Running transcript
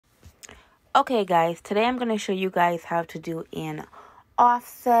Okay guys, today I'm going to show you guys how to do an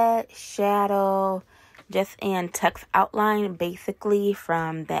offset, shadow, just an text outline basically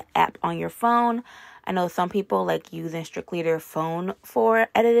from the app on your phone. I know some people like using strictly their phone for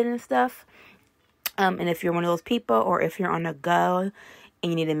editing and stuff. And if you're one of those people, or if you're on the go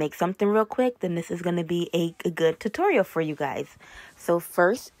and you need to make something real quick, then this is going to be a good tutorial for you guys. So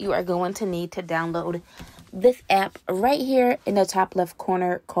first, you are going to need to download this app right here in the top left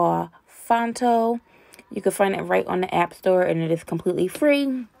corner called Fonto. You can find it right on the App Store, and it is completely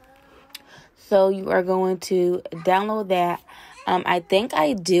free. So you are going to download that. I think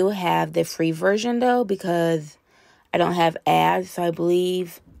I do have the free version though, because I don't have ads. So I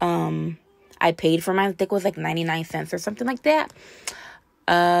believe I paid for mine. I think it was like 99 cents or something like that.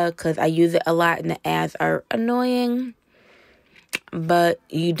 Because I use it a lot and the ads are annoying. But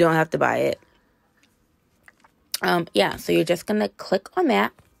you don't have to buy it. Yeah, so you're just going to click on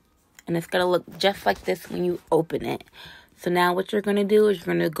that. And it's going to look just like this when you open it. So now what you're going to do is you're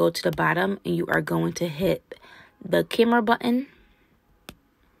going to go to the bottom and you are going to hit the camera button.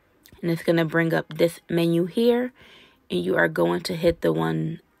 And it's going to bring up this menu here. And you are going to hit the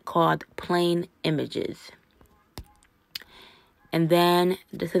one called plain images. And then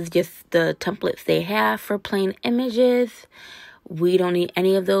this is just the templates they have for plain images. We don't need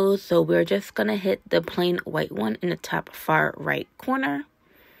any of those. So we're just going to hit the plain white one in the top far right corner.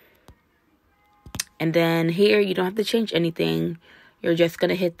 And then here, you don't have to change anything. You're just going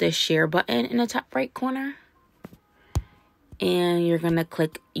to hit the share button in the top right corner. And you're going to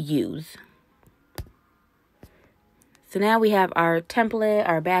click use. So now we have our template,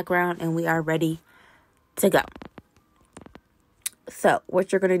 our background, and we are ready to go. So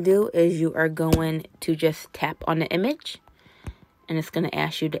what you're going to do is you are going to just tap on the image. And it's going to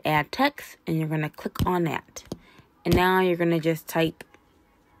ask you to add text. And you're going to click on that. And now you're going to just type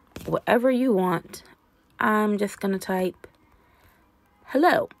whatever you want. I'm just going to type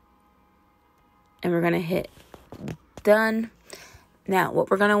hello. And we're going to hit done. Now, what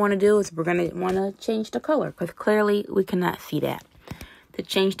we're going to want to do is we're going to want to change the color, because clearly we cannot see that. To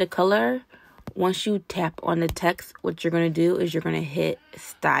change the color, once you tap on the text, what you're going to do is you're going to hit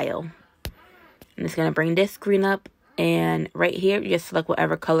style. And it's going to bring this screen up. And right here, you just select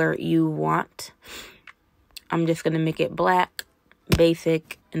whatever color you want. I'm just going to make it black,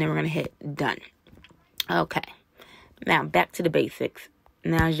 basic, and then we're going to hit done. Okay, now back to the basics.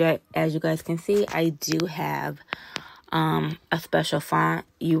 Now, as you guys can see, I do have a special font.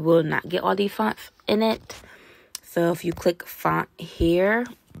 You will not get all these fonts in it. So if you click font here,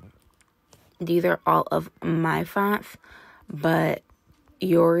 these are all of my fonts, but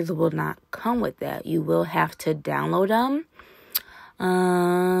yours will not come with that. You will have to download them.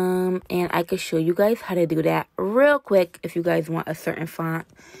 And I can show you guys how to do that real quick if you guys want a certain font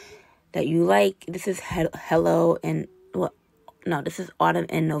that you like. This is hello and this is autumn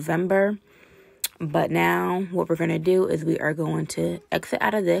and November. But now what we're going to do is we are going to exit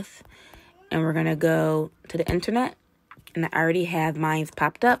out of this and we're going to go to the internet. And I already have mine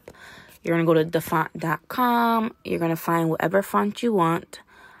popped up. You're going to go to thefont.com. You're going to find whatever font you want.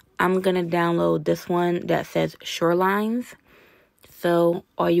 I'm going to download this one that says Shorelines. So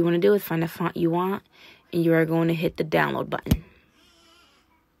all you want to do is find the font you want. And you are going to hit the download button.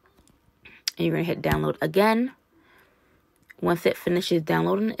 And you're going to hit download again. Once it finishes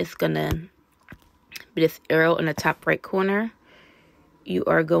downloading, it's going to be this arrow in the top right corner. You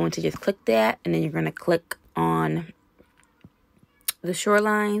are going to just click that. And then you're going to click on the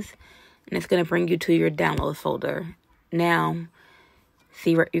Shorelines. And it's going to bring you to your download folder. Now,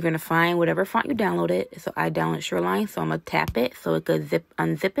 see where you're going to find whatever font you downloaded. So I downloaded Shorelines. So I'm going to tap it so it could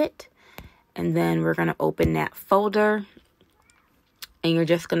unzip it. And then we're going to open that folder. And you're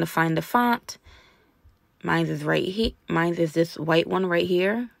just going to find the font. Mine is right here. Mine is this white one right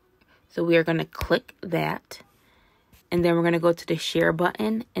here. So we are going to click that. And then we're going to go to the share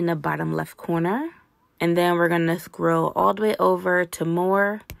button in the bottom left corner. And then we're going to scroll all the way over to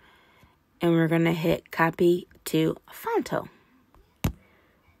more. And we're going to hit copy to Fonto.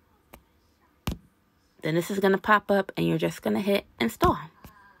 Then this is going to pop up and you're just going to hit install.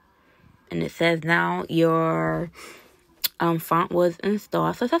 And it says now your font was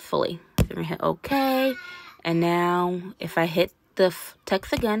installed successfully. So we're going to hit OK. And now if I hit the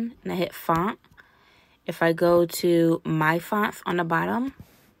text again and I hit font, if I go to my fonts on the bottom,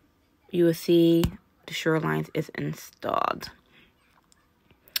 you will see the Shorelines is installed.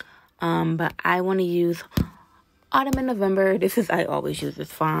 But I want to use autumn and November. I always use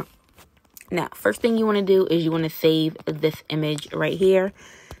this font. Now, first thing you want to do is you want to save this image right here.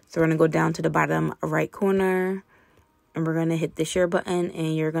 So we're going to go down to the bottom right corner. and we're going to hit the share button,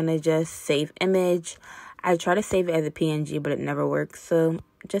 and you're going to just save image. I try to save it as a PNG, but it never works. So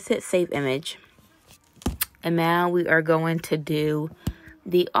just hit save image. And now we are going to do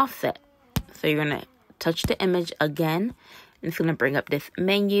the offset. So you're going to touch the image again. And it's going to bring up this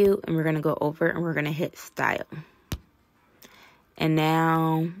menu. And we're going to go over and we're going to hit style. And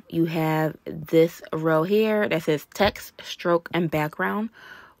now you have this row here that says text, stroke, and background.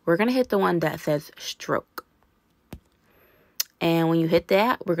 We're going to hit the one that says stroke. And when you hit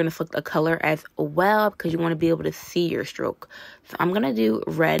that, we're going to select a color as well because you want to be able to see your stroke. So I'm going to do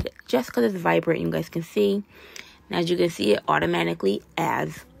red just because it's vibrant. You guys can see. And as you can see, it automatically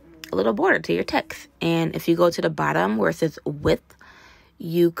adds a little border to your text. And if you go to the bottom where it says width,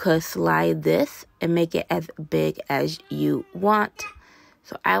 you could slide this and make it as big as you want.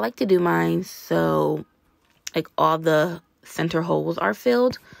 So I like to do mine so like all the center holes are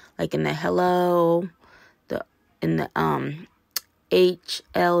filled. Like in the hello, in the H,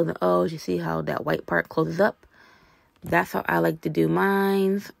 L, and the O, you see how that white part closes up? That's how I like to do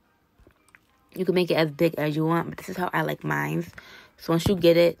mine. You can make it as big as you want, but this is how I like mine. So once you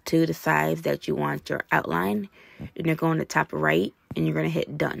get it to the size that you want your outline, you're going to go on the top right, and you're going to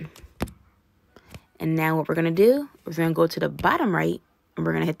hit done. And now what we're going to do, we're going to go to the bottom right, and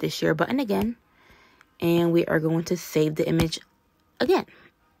we're going to hit the share button again. And we are going to save the image again.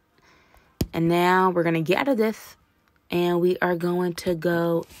 And now we're going to get out of this. And we are going to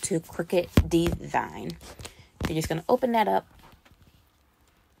go to Cricut Design. You're just going to open that up.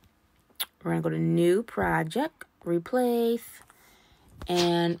 We're going to go to New Project, Replace.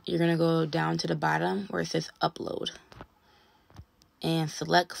 And you're going to go down to the bottom where it says Upload. And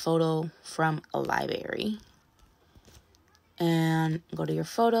select Photo from a library. And go to your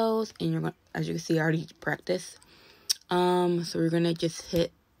photos. And you're going, as you can see, I already practiced. So we're going to just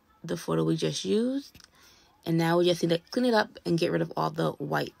hit the photo we just used. And now we just need to clean it up and get rid of all the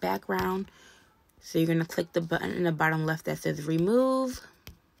white background. So you're going to click the button in the bottom left that says remove.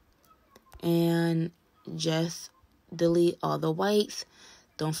 And just delete all the whites.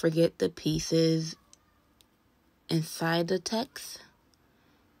 Don't forget the pieces inside the text.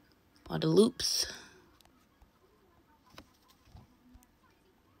 All the loops.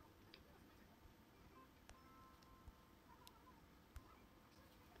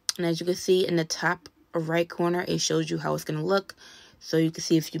 And as you can see in the top right corner, it shows you how it's going to look. So you can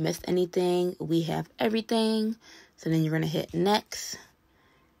see if you missed anything. We have everything. So then you're going to hit next.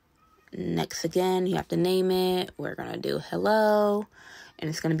 Next again, you have to name it. We're going to do hello. And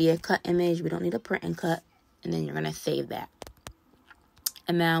it's going to be a cut image. We don't need a print and cut. And then you're going to save that.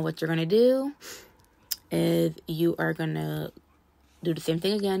 And now what you're going to do is you are going to do the same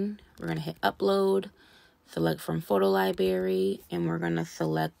thing again. We're going to hit upload. Select from photo library, and we're going to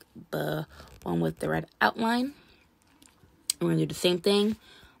select the one with the red outline. We're going to do the same thing.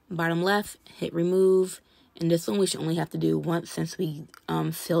 Bottom left, hit remove. And this one we should only have to do once since we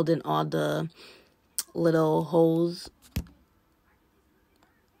filled in all the little holes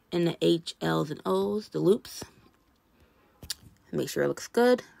in the H, L's, and O's, the loops. Make sure it looks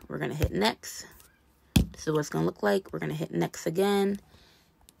good. We're going to hit next. This is what it's going to look like. We're going to hit next again.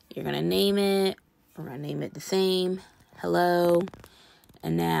 You're going to name it. We're going to name it the same, hello,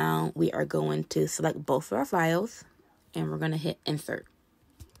 and now we are going to select both of our files, and we're going to hit insert.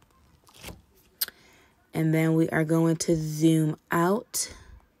 And then we are going to zoom out,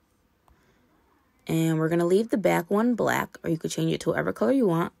 and we're going to leave the back one black, or you could change it to whatever color you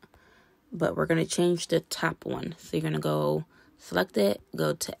want, but we're going to change the top one. So you're going to go select it,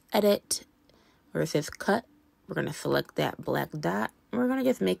 go to edit, where it says cut. We're going to select that black dot, and we're going to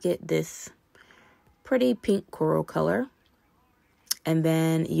just make it this pretty pink coral color, and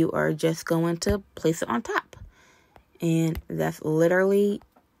then you are just going to place it on top, and that's literally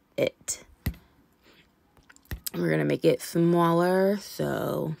it. We're gonna make it smaller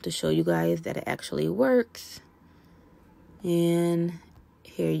so to show you guys that it actually works, and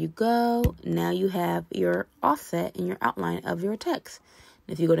here you go. Now you have your offset and your outline of your text.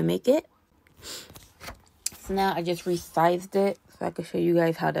 If you go to make it, so now I just resized it so I can show you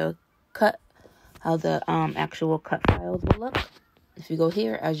guys how to cut, how the actual cut files will look. If you go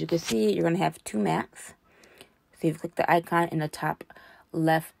here, as you can see, you're going to have two mats. So you click the icon in the top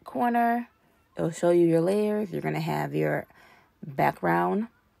left corner. It'll show you your layers. You're going to have your background,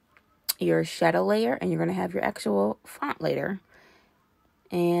 your shadow layer, and you're going to have your actual font layer.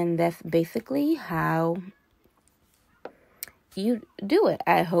 And that's basically how you do it.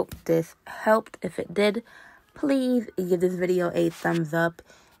 I hope this helped. If it did, please give this video a thumbs up.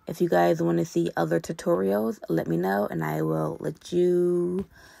 If you guys want to see other tutorials, let me know, and I will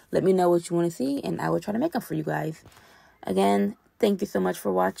let me know what you want to see, and I will try to make them for you guys. Again, thank you so much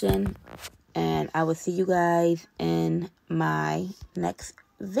for watching, and I will see you guys in my next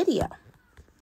video.